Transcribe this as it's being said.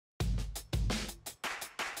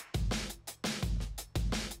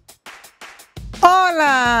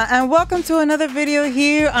Hola and welcome to another video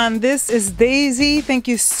here on This is Daisy. Thank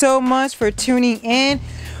you so much for tuning in.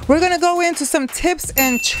 We're gonna go into some tips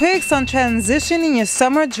and tricks on transitioning your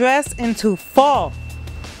summer dress into fall.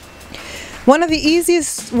 One of the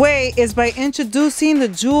easiest way is by introducing the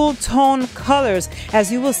jewel tone colors,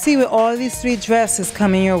 as you will see with all these three dresses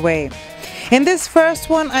coming your way. In this first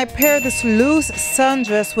one, I paired this loose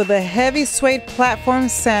sundress with a heavy suede platform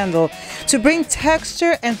sandal to bring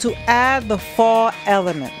texture and to add the fall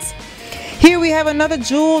elements. Here we have another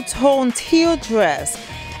jewel tone teal dress,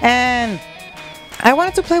 and I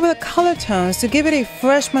wanted to play with the color tones to give it a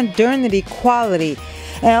fresh modernity quality.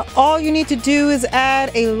 And all you need to do is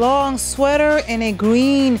add a long sweater in a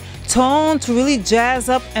green tone to really jazz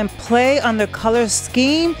up and play on the color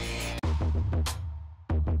scheme.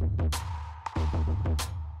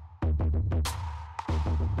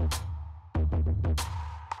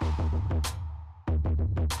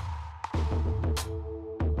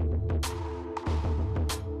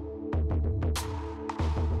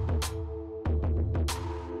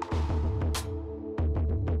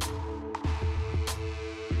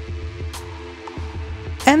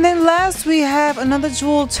 And then last we have another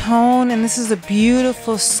jewel tone, and this is a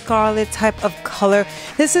beautiful scarlet type of color.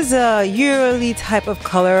 This is a yearly type of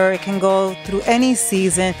color. It can go through any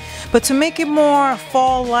season, but to make it more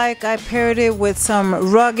fall-like, I paired it with some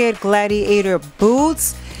rugged gladiator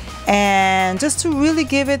boots, and just to really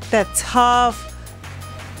give it that tough,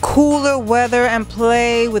 cooler weather and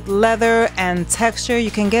play with leather and texture.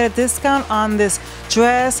 You can get a discount on this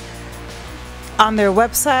dress on their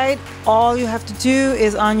website. All you have to do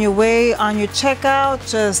is on your way, on your checkout,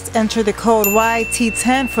 just enter the code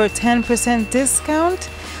YT10 for a 10% discount.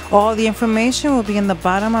 All the information will be in the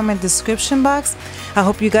bottom of my description box. I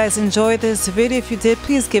hope you guys enjoyed this video. If you did,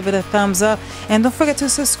 please give it a thumbs up and don't forget to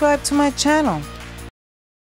subscribe to my channel.